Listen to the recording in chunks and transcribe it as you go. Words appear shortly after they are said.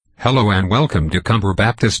Hello and welcome to Cumber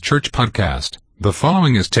Baptist Church Podcast. The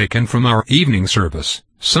following is taken from our evening service,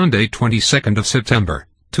 Sunday 22nd of September,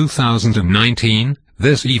 2019.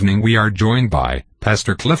 This evening we are joined by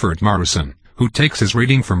Pastor Clifford Morrison, who takes his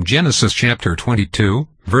reading from Genesis chapter 22,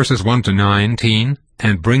 verses 1 to 19,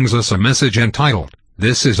 and brings us a message entitled,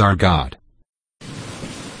 This is Our God.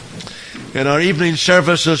 In our evening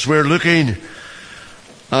services we're looking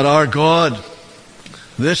at our God.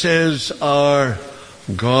 This is our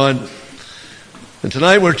God. And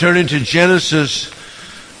tonight we're turning to Genesis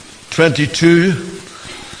 22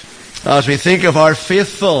 as we think of our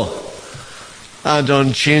faithful and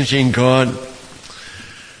unchanging God.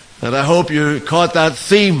 And I hope you caught that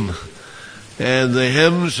theme in the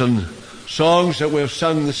hymns and songs that we've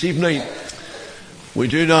sung this evening. We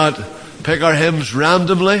do not pick our hymns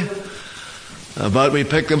randomly, but we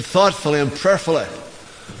pick them thoughtfully and prayerfully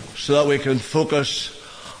so that we can focus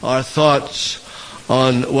our thoughts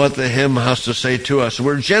on what the hymn has to say to us.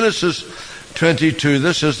 We're in Genesis 22.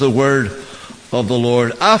 This is the word of the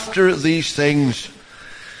Lord. After these things,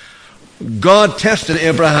 God tested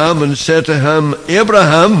Abraham and said to him,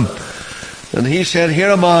 Abraham, and he said,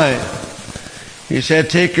 Here am I. He said,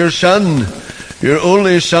 Take your son, your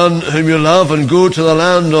only son whom you love, and go to the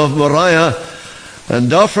land of Moriah,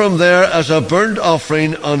 and offer him there as a burnt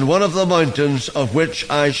offering on one of the mountains of which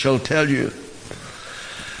I shall tell you.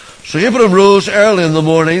 So Abraham rose early in the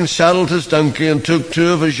morning, saddled his donkey, and took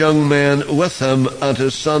two of his young men with him and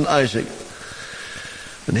his son Isaac.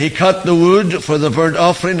 And he cut the wood for the burnt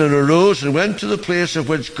offering and arose and went to the place of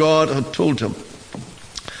which God had told him.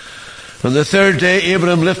 On the third day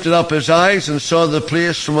Abraham lifted up his eyes and saw the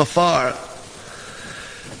place from afar.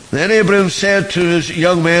 Then Abraham said to his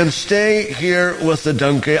young men, Stay here with the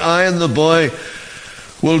donkey. I and the boy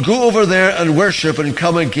will go over there and worship and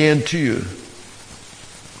come again to you.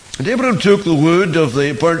 And Abraham took the wood of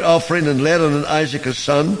the burnt offering and laid on Isaac his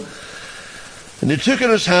son. And he took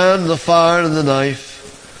in his hand the fire and the knife.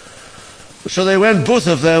 So they went both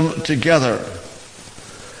of them together.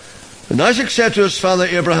 And Isaac said to his father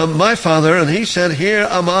Abraham, My father. And he said, Here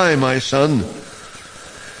am I, my son.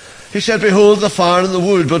 He said, Behold the fire and the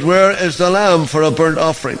wood, but where is the lamb for a burnt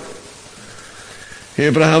offering?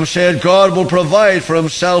 Abraham said, God will provide for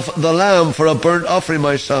himself the lamb for a burnt offering,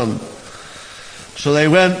 my son. So they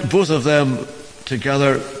went both of them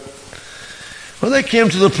together. When they came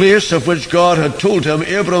to the place of which God had told him,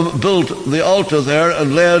 Abram built the altar there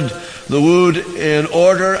and laid the wood in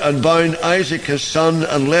order and bound Isaac his son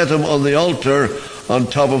and laid him on the altar on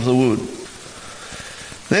top of the wood.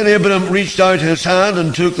 Then Abram reached out his hand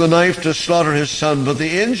and took the knife to slaughter his son. But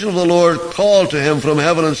the angel of the Lord called to him from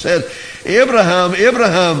heaven and said, Abraham,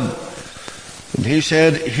 Abraham. And he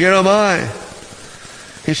said, Here am I.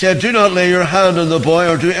 He said, Do not lay your hand on the boy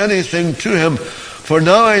or do anything to him, for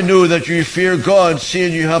now I know that you fear God,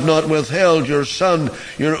 seeing you have not withheld your son,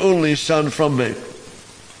 your only son, from me.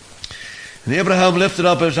 And Abraham lifted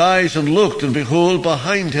up his eyes and looked, and behold,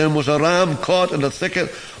 behind him was a ram caught in a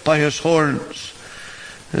thicket by his horns.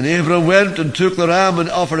 And Abraham went and took the ram and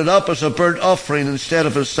offered it up as a burnt offering instead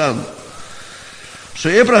of his son. So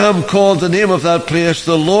Abraham called the name of that place,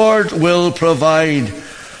 The Lord Will Provide.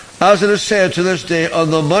 As it is said to this day,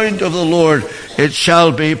 On the mount of the Lord it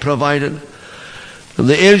shall be provided. And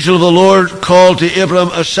the angel of the Lord called to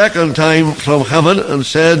Abraham a second time from heaven and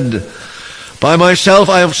said, By myself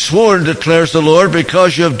I have sworn, declares the Lord,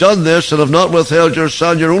 because you have done this and have not withheld your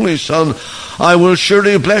son, your only son, I will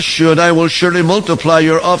surely bless you, and I will surely multiply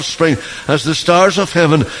your offspring as the stars of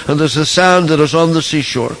heaven and as the sand that is on the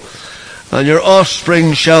seashore. And your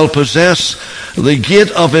offspring shall possess the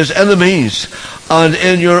gate of his enemies, and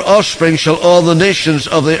in your offspring shall all the nations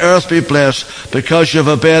of the earth be blessed, because you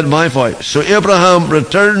have obeyed my voice. So Abraham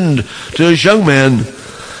returned to his young men,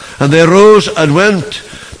 and they rose and went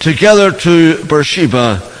together to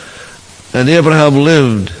Beersheba, and Abraham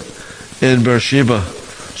lived in Beersheba.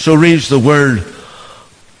 So reads the word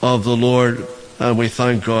of the Lord, and we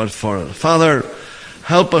thank God for it. Father,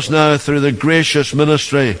 help us now through the gracious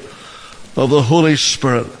ministry of the Holy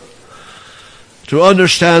Spirit to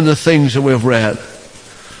understand the things that we've read.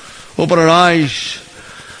 Open our eyes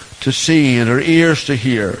to see and our ears to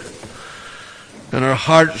hear and our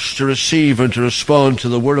hearts to receive and to respond to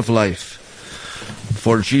the word of life.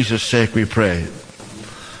 For Jesus' sake we pray.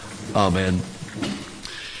 Amen.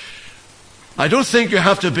 I don't think you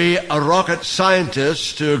have to be a rocket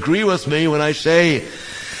scientist to agree with me when I say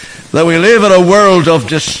that we live in a world of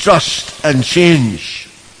distrust and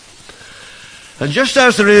change. And just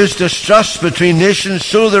as there is distrust between nations,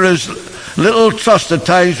 so there is little trust at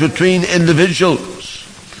times between individuals.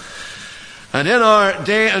 And in our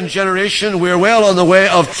day and generation, we're well on the way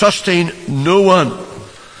of trusting no one.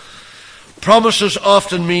 Promises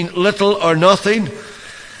often mean little or nothing,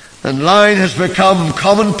 and lying has become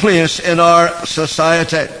commonplace in our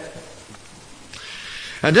society.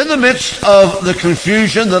 And in the midst of the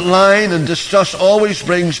confusion that lying and distrust always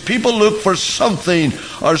brings, people look for something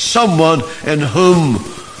or someone in whom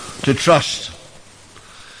to trust.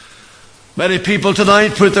 Many people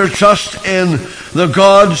tonight put their trust in the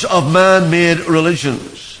gods of man-made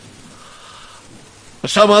religions.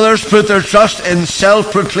 Some others put their trust in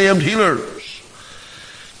self-proclaimed healers.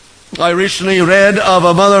 I recently read of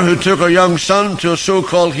a mother who took her young son to a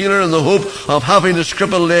so-called healer in the hope of having his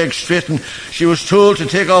crippled leg straightened. She was told to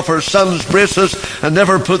take off her son's braces and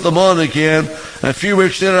never put them on again. A few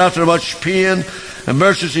weeks later, after much pain,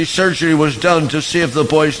 emergency surgery was done to save the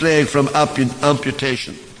boy's leg from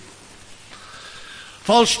amputation.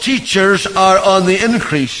 False teachers are on the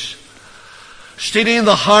increase, stealing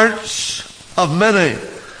the hearts of many,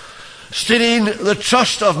 stealing the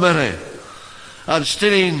trust of many, and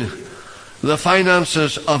stealing the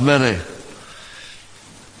finances of many.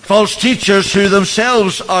 False teachers who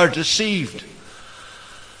themselves are deceived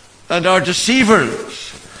and are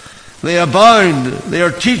deceivers. They abound. They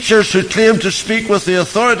are teachers who claim to speak with the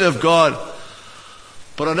authority of God,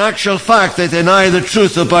 but in actual fact they deny the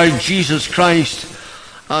truth about Jesus Christ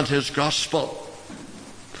and his gospel.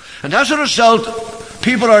 And as a result,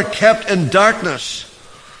 people are kept in darkness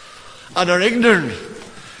and are ignorant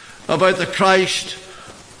about the Christ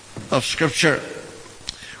of Scripture.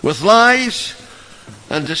 With lies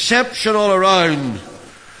and deception all around,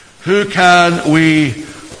 who can we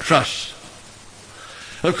trust?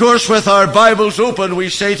 Of course, with our Bibles open, we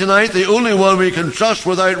say tonight the only one we can trust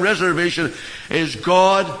without reservation is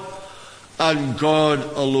God and God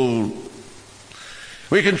alone.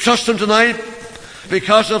 We can trust him tonight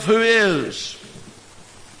because of who he is.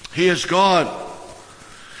 He is God.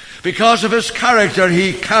 Because of his character,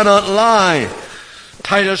 he cannot lie.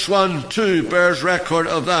 Titus 1:2 bears record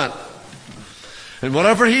of that. And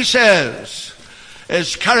whatever he says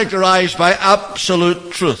is characterized by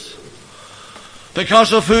absolute truth.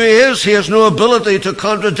 Because of who he has no ability to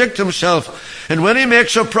contradict himself. And when he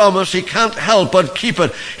makes a promise, he can't help but keep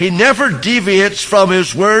it. He never deviates from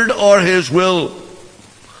his word or his will.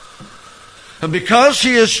 And because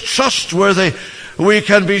he is trustworthy, we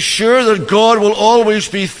can be sure that God will always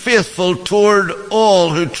be faithful toward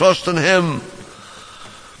all who trust in him.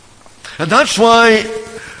 And that's why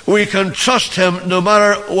we can trust him no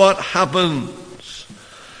matter what happens.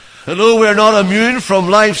 And though we're not immune from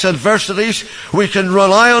life's adversities, we can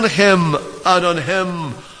rely on him and on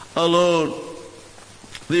him alone.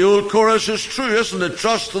 The old chorus is true, isn't it?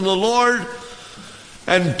 Trust in the Lord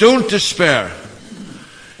and don't despair.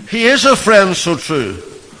 He is a friend so true.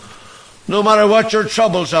 No matter what your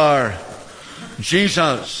troubles are,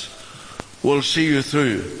 Jesus will see you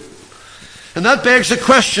through. And that begs a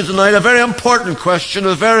question tonight, a very important question,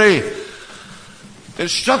 a very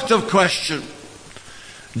instructive question.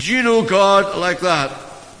 Do you know God like that?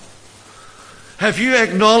 Have you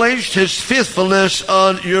acknowledged his faithfulness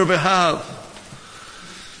on your behalf?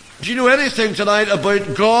 Do you know anything tonight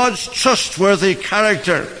about God's trustworthy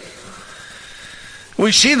character?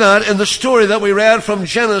 We see that in the story that we read from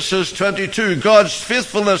Genesis 22. God's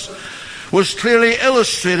faithfulness was clearly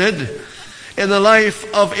illustrated in the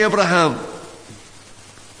life of Abraham.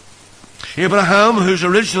 Abraham, whose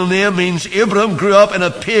original name means Abram, grew up in a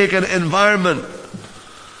pagan environment.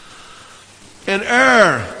 In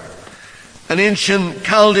Ur, an ancient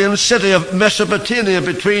Chaldean city of Mesopotamia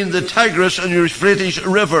between the Tigris and Euphrates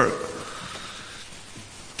River.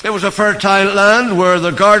 It was a fertile land where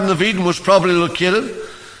the Garden of Eden was probably located.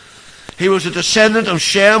 He was a descendant of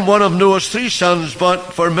Shem, one of Noah's 3 sons,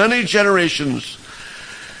 but for many generations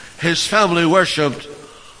his family worshipped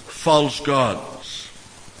false gods.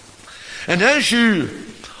 And as you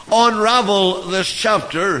unravel this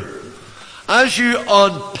chapter, as you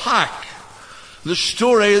unpack the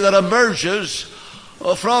story that emerges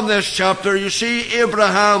from this chapter, you see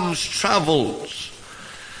Abraham's travels.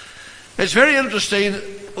 It's very interesting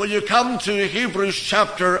when you come to Hebrews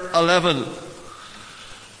chapter 11,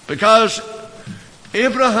 because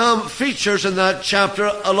Abraham features in that chapter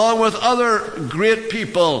along with other great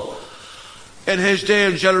people in his day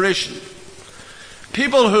and generation.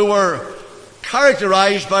 People who were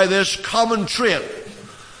characterized by this common trait: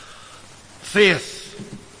 faith.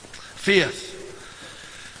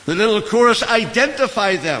 The little chorus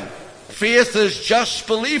identified them. Faith is just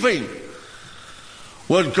believing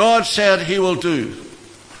what God said he will do.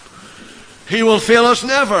 He will fail us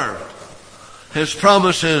never. His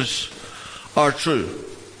promises are true.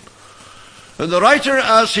 And the writer,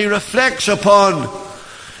 as he reflects upon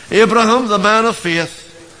Abraham, the man of faith,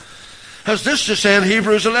 has this to say in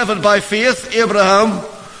Hebrews 11. By faith, Abraham,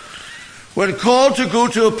 when called to go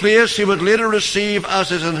to a place he would later receive as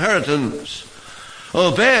his inheritance,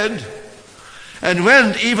 obeyed and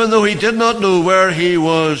went even though he did not know where he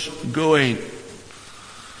was going.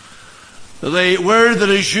 The word that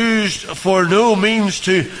is used for know means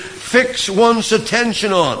to fix one's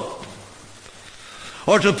attention on,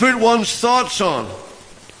 or to put one's thoughts on.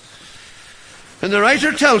 And the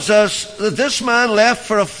writer tells us that this man left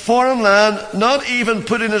for a foreign land, not even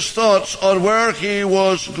putting his thoughts on where he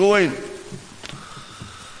was going.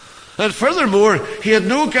 And furthermore, he had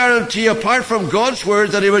no guarantee apart from God's word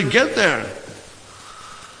that he would get there.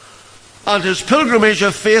 And his pilgrimage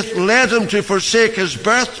of faith led him to forsake his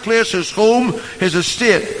birthplace, his home, his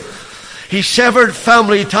estate. He severed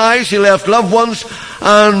family ties, he left loved ones,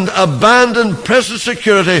 and abandoned present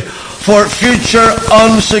security for future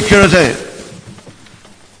unsecurity.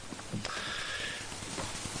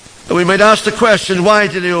 We might ask the question, why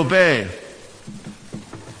did he obey?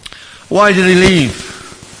 Why did he leave?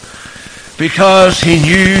 Because he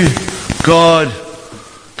knew God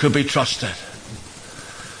could be trusted.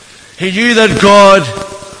 He knew that God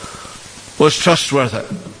was trustworthy.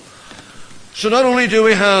 So not only do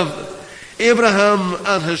we have Abraham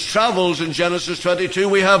and his travels in Genesis 22,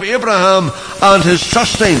 we have Abraham and his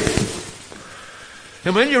trusting.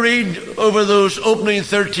 And when you read over those opening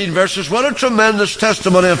 13 verses, what a tremendous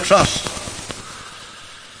testimony of trust.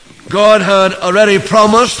 God had already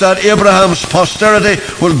promised that Abraham's posterity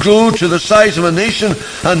will grow to the size of a nation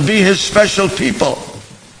and be his special people.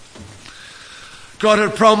 God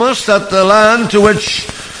had promised that the land to which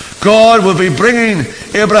God would be bringing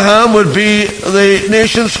Abraham would be the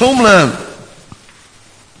nation's homeland.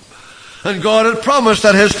 And God had promised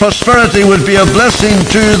that his prosperity would be a blessing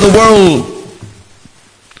to the world.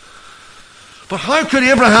 But how could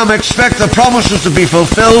Abraham expect the promises to be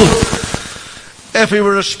fulfilled if we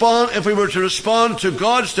were to respond to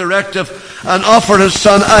God's directive and offer his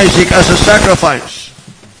son Isaac as a sacrifice?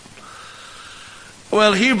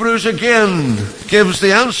 Well, Hebrews again gives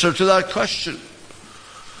the answer to that question.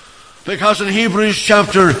 Because in Hebrews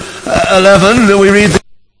chapter 11, we read that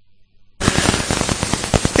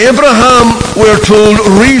Abraham, we're told,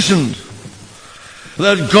 reasoned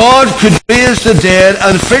that God could raise the dead,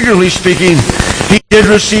 and figuratively speaking, he did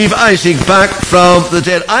receive Isaac back from the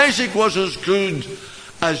dead. Isaac was as good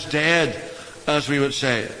as dead, as we would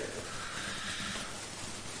say.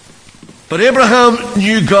 But Abraham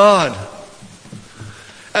knew God.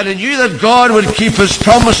 And he knew that God would keep his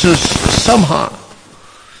promises somehow,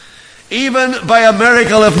 even by a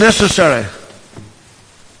miracle if necessary.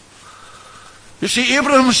 You see,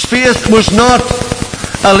 Abraham's faith was not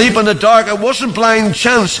a leap in the dark. It wasn't blind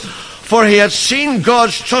chance, for he had seen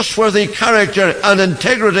God's trustworthy character and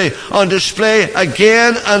integrity on display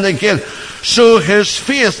again and again. So his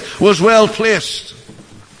faith was well placed.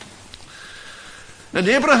 And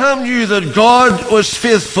Abraham knew that God was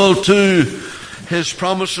faithful to his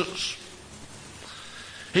promises.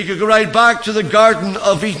 He could go right back to the Garden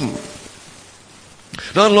of Eden.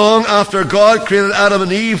 Not long after God created Adam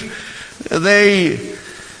and Eve, they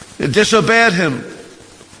disobeyed him.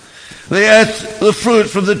 They ate the fruit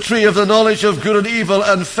from the tree of the knowledge of good and evil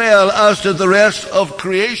and fell, as did the rest of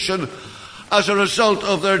creation, as a result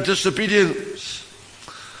of their disobedience.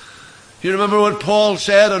 You remember what Paul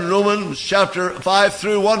said in Romans chapter 5,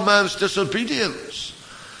 through one man's disobedience,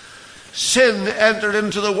 sin entered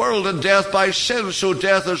into the world, and death by sin. So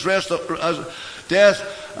death has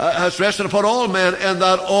rested upon all men, and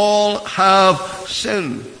that all have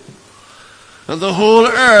sinned. And the whole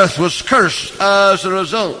earth was cursed as a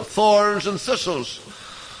result. Thorns and thistles.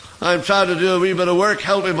 I'm trying to do a wee bit of work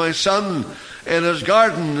helping my son in his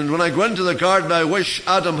garden. And when I go into the garden, I wish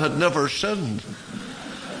Adam had never sinned.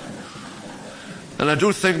 And I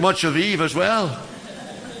don't think much of Eve as well.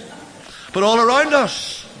 But all around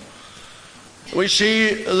us, we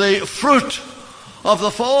see the fruit of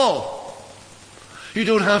the fall. You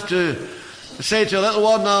don't have to say to a little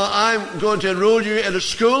one, now I'm going to enroll you in a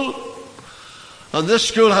school, and this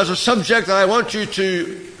school has a subject that I want you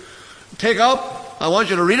to take up. I want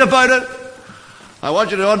you to read about it. I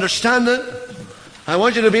want you to understand it. I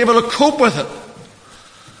want you to be able to cope with it.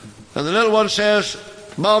 And the little one says,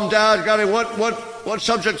 Mom, Dad, Granny, what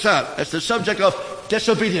subject's that? It's the subject of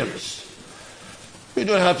disobedience. You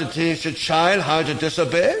don't have to teach a child how to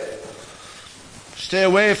disobey. Stay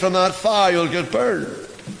away from that fire, you'll get burned.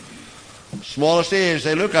 Smallest age,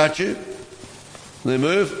 they look at you. They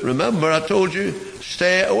move. Remember, I told you,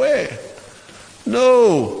 stay away.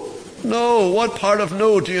 No, No. What part of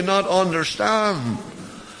no do you not understand?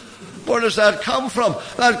 Where does that come from?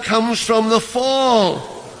 That comes from the fall.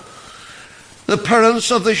 The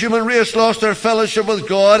parents of the human race lost their fellowship with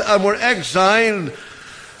God and were exiled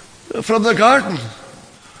from the garden.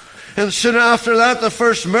 And soon after that, the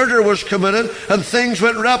first murder was committed, and things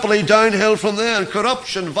went rapidly downhill from there.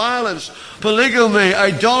 Corruption, violence, polygamy,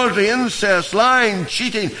 idolatry, incest, lying,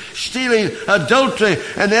 cheating, stealing, adultery,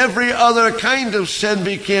 and every other kind of sin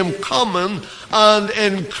became common and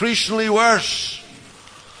increasingly worse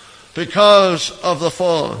because of the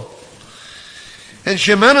fall. And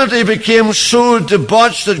humanity became so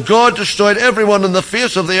debauched that God destroyed everyone on the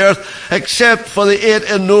face of the earth except for the 8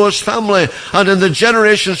 in Noah's family. And in the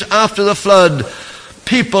generations after the flood,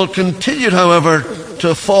 people continued, however,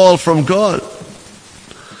 to fall from God.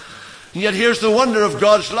 And yet here's the wonder of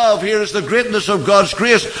God's love. Here is the greatness of God's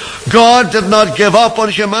grace. God did not give up on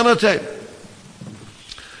humanity.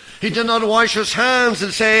 He did not wash his hands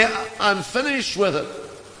and say, I'm finished with it.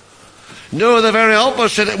 No, the very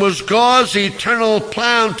opposite. It was God's eternal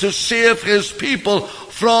plan to save his people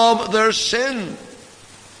from their sin.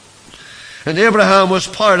 And Abraham was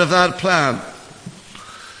part of that plan.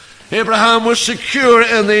 Abraham was secure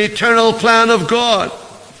in the eternal plan of God.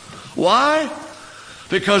 Why?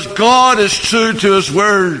 Because God is true to his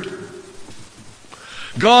word.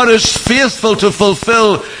 God is faithful to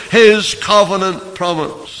fulfill his covenant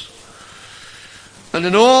promise. And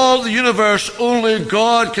in all the universe, only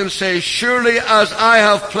God can say, surely as I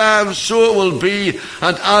have planned, so it will be,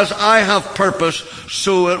 and as I have purposed,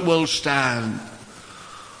 so it will stand.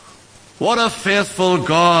 What a faithful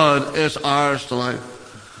God is ours tonight.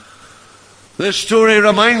 This story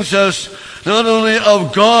reminds us not only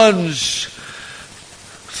of God's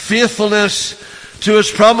faithfulness to his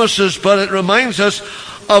promises, but it reminds us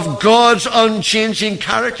of God's unchanging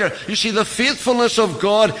character. You see, the faithfulness of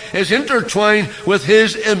God is intertwined with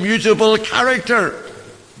his immutable character.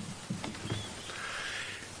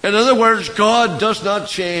 In other words, God does not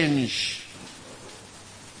change.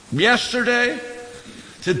 Yesterday,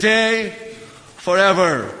 today,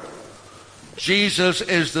 forever. Jesus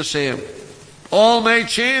is the same. All may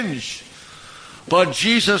change, but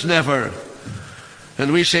Jesus never.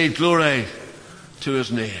 And we say glory to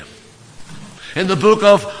his name. In the book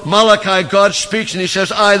of Malachi, God speaks and he says,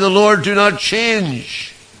 I, the Lord, do not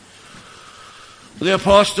change. The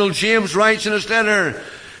Apostle James writes in his letter,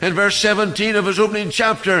 in verse 17 of his opening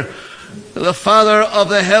chapter, the Father of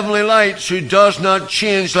the heavenly lights, who does not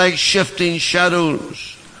change like shifting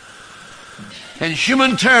shadows. In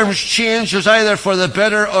human terms, change is either for the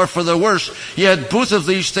better or for the worse, yet both of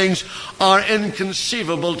these things are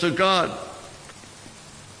inconceivable to God.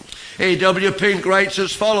 A.W. Pink writes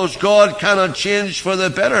as follows, God cannot change for the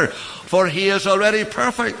better, for he is already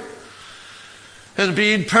perfect. And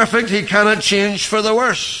being perfect, he cannot change for the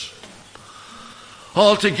worse.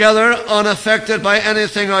 Altogether unaffected by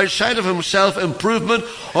anything outside of himself, improvement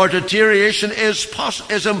or deterioration is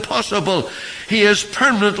impossible. He is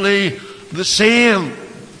permanently the same.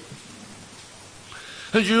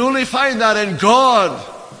 And you only find that in God.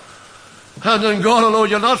 And in God alone.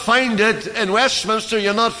 You'll not find it in Westminster,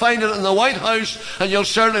 you'll not find it in the White House, and you'll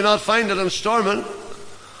certainly not find it in Stormont.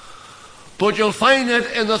 But you'll find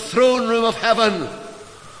it in the throne room of heaven,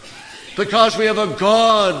 because we have a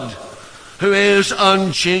God who is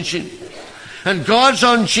unchanging. And God's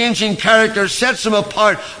unchanging character sets him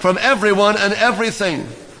apart from everyone and everything.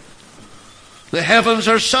 The heavens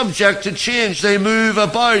are subject to change. They move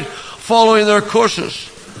about, following their courses.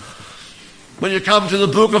 When you come to the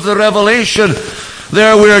book of the Revelation,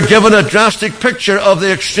 there we are given a drastic picture of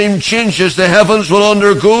the extreme changes the heavens will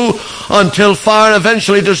undergo until fire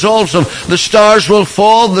eventually dissolves them. The stars will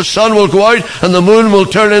fall, the sun will go out, and the moon will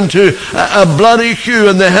turn into a bloody hue,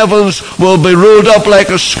 and the heavens will be rolled up like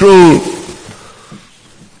a scroll.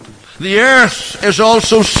 The earth is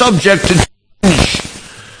also subject to change.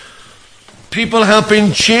 People have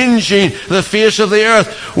been changing the face of the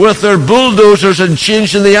earth with their bulldozers and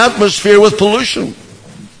changing the atmosphere with pollution.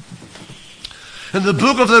 And the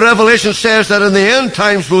book of the Revelation says that in the end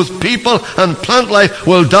times both people and plant life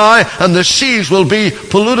will die and the seas will be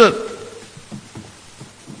polluted.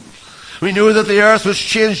 We know that the earth was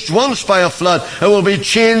changed once by a flood. It will be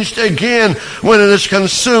changed again when it is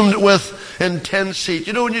consumed with intense heat.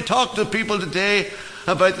 You know, when you talk to people today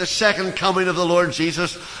about the second coming of the Lord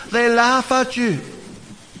Jesus, they laugh at you.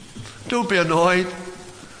 Don't be annoyed.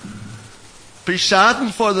 Be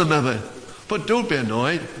saddened for them maybe, but don't be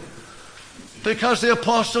annoyed. Because the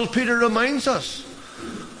Apostle Peter reminds us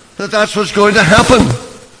that that's what's going to happen.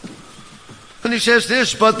 And And he says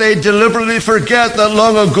this, but they deliberately forget that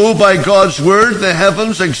long ago by God's word the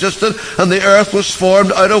heavens existed and the earth was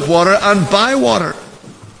formed out of water and by water.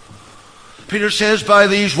 Peter says, by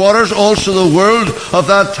these waters also the world of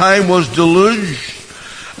that time was deluged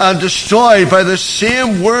and destroyed by the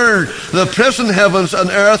same word. The present heavens and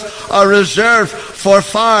earth are reserved for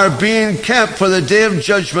fire, being kept for the day of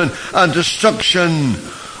judgment and destruction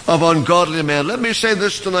of ungodly men. Let me say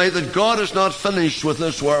this tonight, that God is not finished with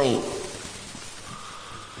this world.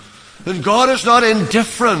 And God is not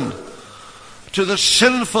indifferent to the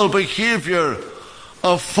sinful behavior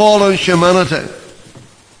of fallen humanity.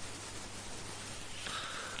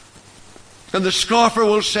 And the scoffer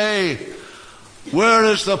will say, where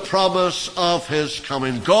is the promise of his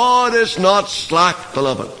coming? God is not slack,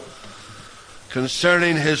 beloved,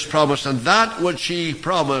 concerning his promise, and that which he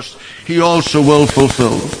promised, he also will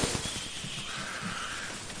fulfill.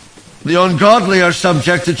 The ungodly are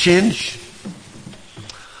subject to change.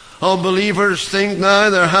 Unbelievers think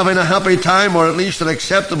now they're having a happy time, or at least an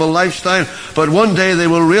acceptable lifestyle, but one day they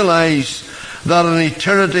will realize that an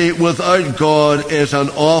eternity without God is an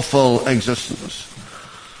awful existence.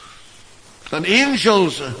 And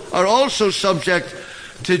angels are also subject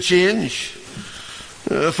to change.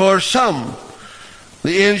 For some,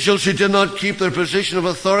 the angels who did not keep their position of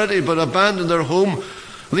authority but abandoned their home,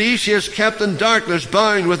 these he has kept in darkness,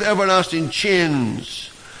 bound with everlasting chains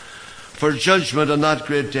for judgment on that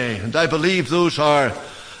great day. And I believe those are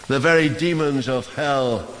the very demons of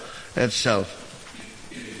hell itself.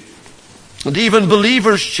 And even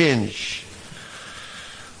believers change.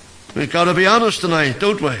 We've got to be honest tonight,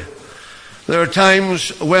 don't we? There are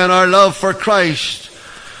times when our love for Christ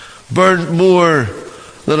burned more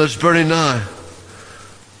than it's burning now.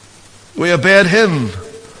 We obeyed him,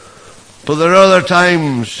 but there are other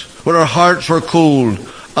times when our hearts were cold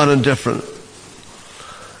and indifferent.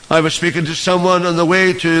 I was speaking to someone on the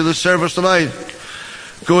way to the service tonight,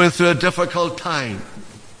 going through a difficult time,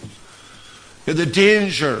 in the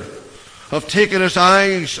danger of taking his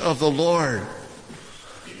eyes off the Lord,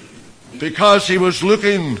 because he was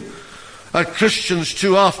looking at Christians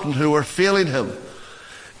too often who were failing him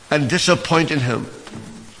and disappointing him.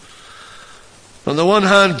 On the one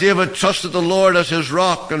hand, David trusted the Lord as his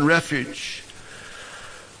rock and refuge.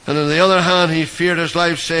 And on the other hand, he feared his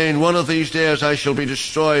life, saying, one of these days I shall be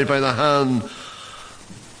destroyed by the hand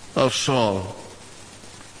of Saul.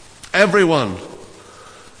 Everyone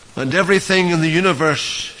and everything in the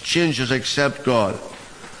universe changes except God.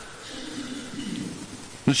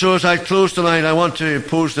 And so as I close tonight, I want to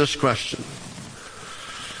pose this question.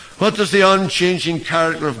 What does the unchanging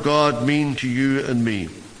character of God mean to you and me?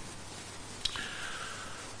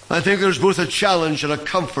 I think there's both a challenge and a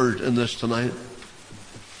comfort in this tonight.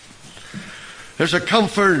 There's a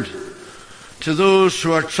comfort to those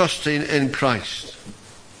who are trusting in Christ.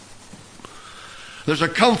 There's a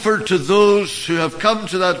comfort to those who have come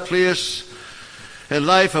to that place in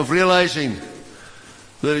life of realizing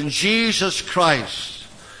that in Jesus Christ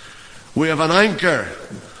we have an anchor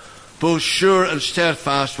both sure and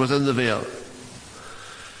steadfast within the veil.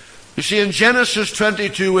 You see, in Genesis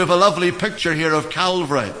 22 we have a lovely picture here of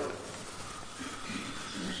Calvary.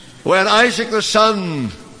 When Isaac the son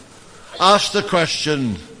asked the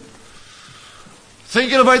question,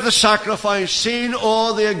 thinking about the sacrifice, seeing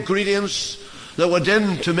all the ingredients that went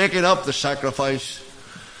into making up the sacrifice,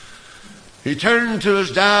 he turned to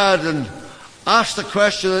his dad and asked the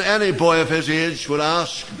question that any boy of his age would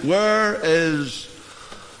ask, where is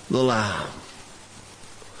the lamb?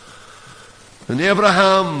 And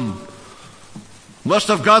Abraham must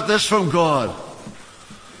have got this from God,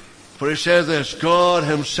 for he said this, God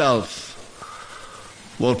himself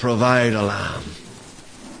will provide a lamb.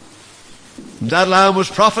 That lamb was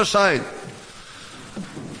prophesied.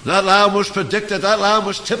 That lamb was predicted. That lamb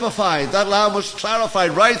was typified. That lamb was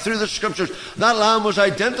clarified right through the scriptures. That lamb was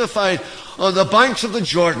identified on the banks of the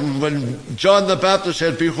Jordan when John the Baptist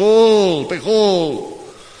said, behold,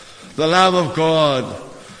 behold, the Lamb of God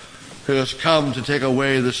who has come to take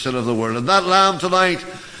away the sin of the world. And that lamb tonight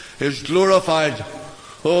is glorified.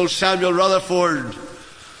 Old Samuel Rutherford,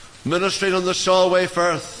 ministering on the Solway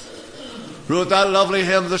Firth, wrote that lovely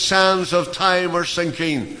hymn, the sands of time are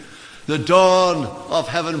sinking, the dawn of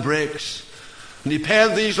heaven breaks. And he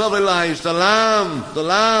penned these lovely lines, the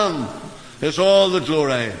Lamb is all the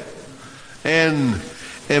glory in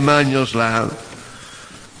Emmanuel's land.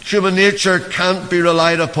 Human nature can't be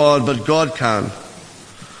relied upon, but God can.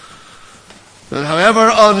 And however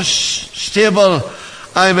unstable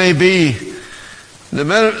I may be, no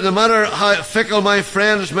matter how fickle my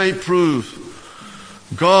friends may prove,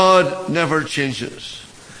 God never changes.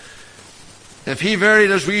 If he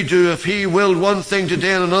varied as we do, if he willed one thing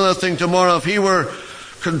today and another thing tomorrow, if he were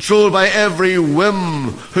controlled by every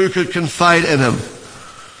whim, who could confide in him?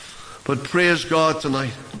 But praise God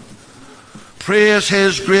tonight. Praise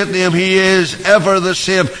his great name. He is ever the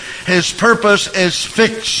same. His purpose is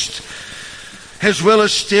fixed. His will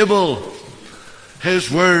is stable.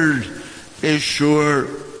 His word is sure.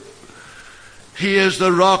 He is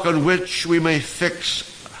the rock on which we may fix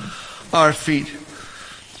our feet.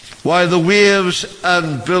 While the waves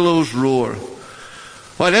and billows roar,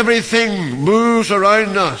 while everything moves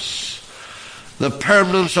around us, the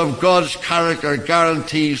permanence of God's character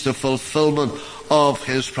guarantees the fulfillment of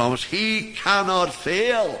his promise. He cannot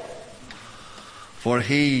fail, for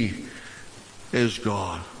he is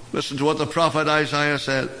God. Listen to what the prophet Isaiah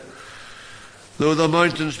said. Though the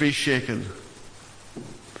mountains be shaken,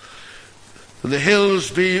 and the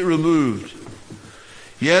hills be removed,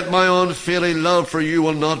 yet my unfailing love for you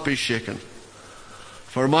will not be shaken.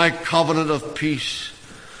 For my covenant of peace,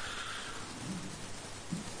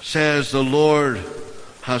 says the Lord,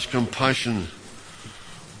 has compassion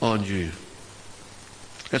on you.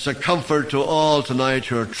 It's a comfort to all tonight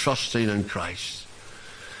who are trusting in Christ.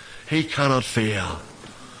 He cannot fail,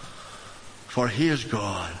 for he is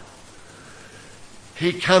God.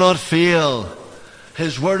 He cannot fail.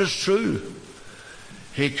 His word is true.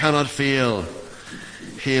 He cannot fail.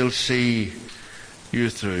 He'll see you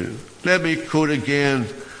through. Let me quote again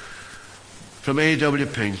from A.W.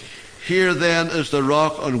 Pink. Here then is the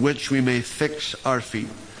rock on which we may fix our feet.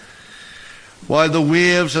 While the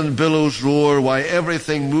waves and billows roar, while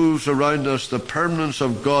everything moves around us, the permanence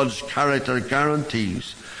of God's character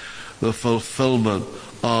guarantees the fulfillment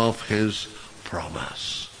of his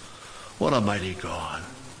promise. What a mighty God.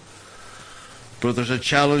 But there's a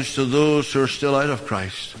challenge to those who are still out of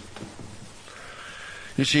Christ.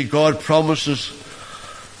 You see, God's promises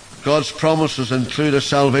include a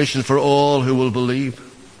salvation for all who will believe.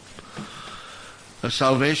 A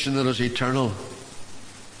salvation that is eternal.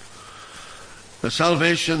 A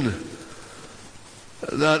salvation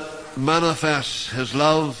that manifests his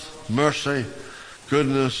love, mercy,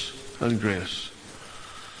 goodness, and grace.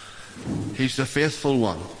 He's the faithful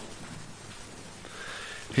one.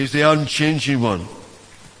 He's the unchanging one.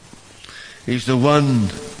 He's the one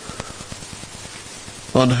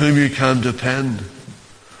on whom you can depend.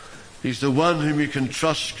 He's the one whom you can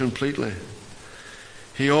trust completely.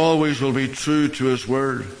 He always will be true to his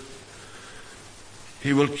word.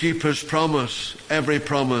 He will keep his promise, every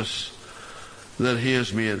promise that he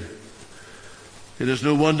has made. It is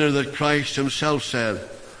no wonder that Christ himself said,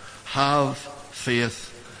 have faith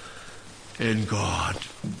in God.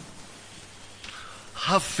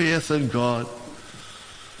 Have faith in God.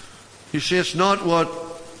 You see, it's not what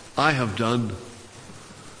I have done.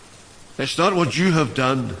 It's not what you have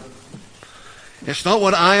done. It's not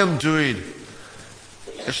what I am doing.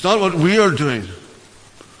 It's not what we are doing.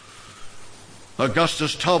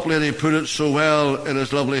 Augustus Toplady put it so well in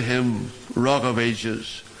his lovely hymn, Rock of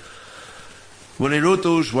Ages, when he wrote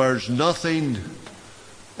those words, nothing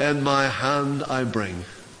in my hand I bring,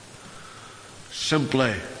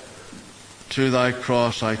 simply to thy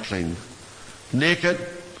cross I cling. Naked,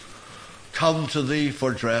 come to thee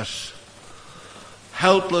for dress.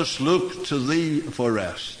 Helpless, look to thee for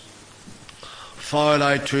rest. Foul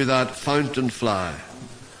I to that fountain fly.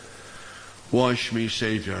 Wash me,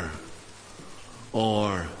 Saviour,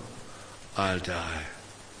 or I'll die.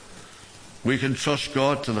 We can trust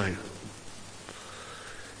God tonight.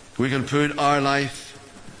 We can put our life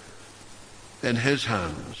in his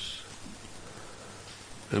hands.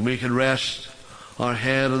 And we can rest our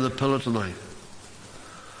head on the pillow tonight.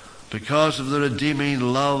 Because of the redeeming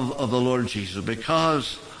love of the Lord Jesus.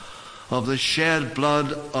 Because of the shed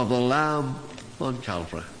blood of the Lamb on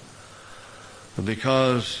Calvary. And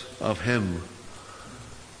because of him,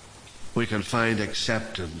 we can find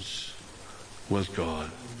acceptance with God.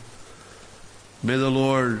 May the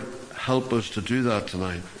Lord help us to do that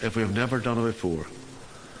tonight, if we have never done it before.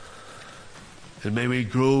 And may we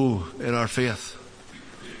grow in our faith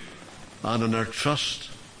and in our trust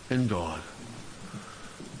in God,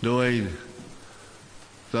 knowing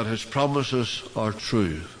that his promises are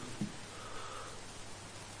true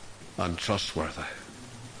and trustworthy.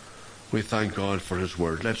 We thank God for his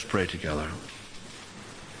word. Let's pray together.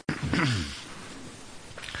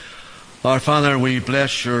 Our Father, we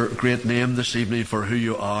bless your great name this evening for who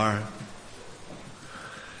you are.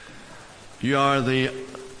 You are the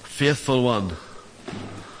faithful one,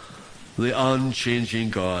 the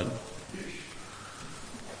unchanging God,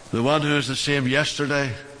 the one who is the same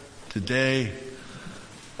yesterday, today,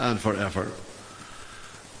 and forever.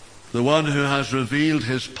 The one who has revealed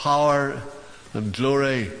his power and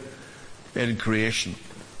glory in creation.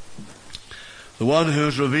 The one who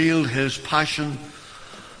has revealed his passion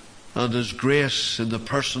and his grace in the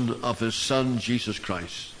person of his Son, Jesus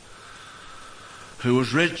Christ, who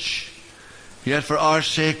was rich, yet for our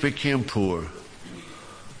sake became poor,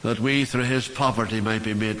 that we through his poverty might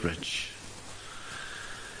be made rich.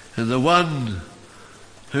 And the one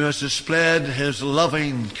who has displayed his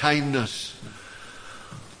loving kindness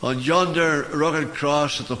on yonder rugged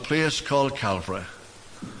cross at the place called Calvary.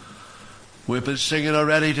 We've been singing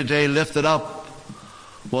already today, lifted up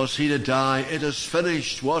was he to die. It is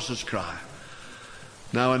finished was his cry.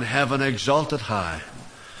 Now in heaven exalted high.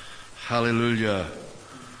 Hallelujah.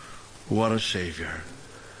 What a Saviour.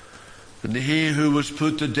 And he who was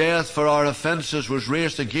put to death for our offences was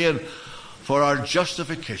raised again for our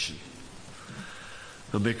justification.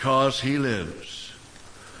 And because he lives,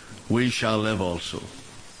 we shall live also.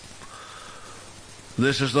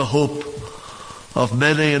 This is the hope of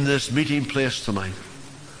many in this meeting place tonight.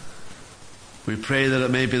 We pray that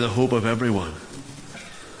it may be the hope of everyone,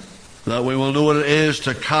 that we will know what it is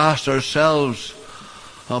to cast ourselves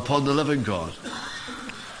upon the living God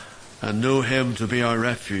and know him to be our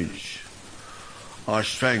refuge, our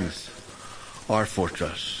strength, our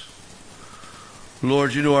fortress.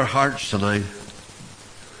 Lord, you know our hearts tonight.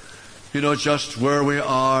 You know just where we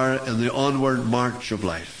are in the onward march of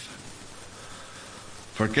life.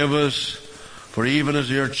 Forgive us, for even as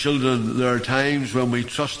your children, there are times when we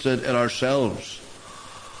trusted in ourselves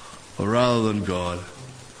rather than God.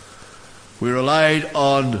 We relied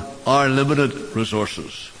on our limited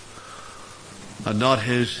resources and not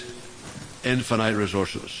his infinite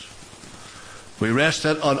resources. We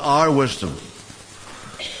rested on our wisdom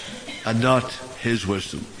and not his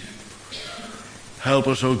wisdom. Help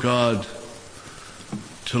us, O God,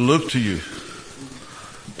 to look to you,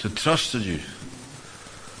 to trust in you,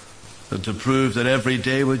 and to prove that every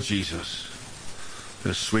day with Jesus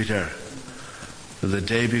is sweeter than the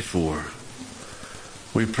day before.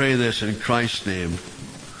 We pray this in Christ's name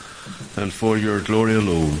and for your glory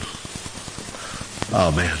alone.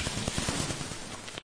 Amen.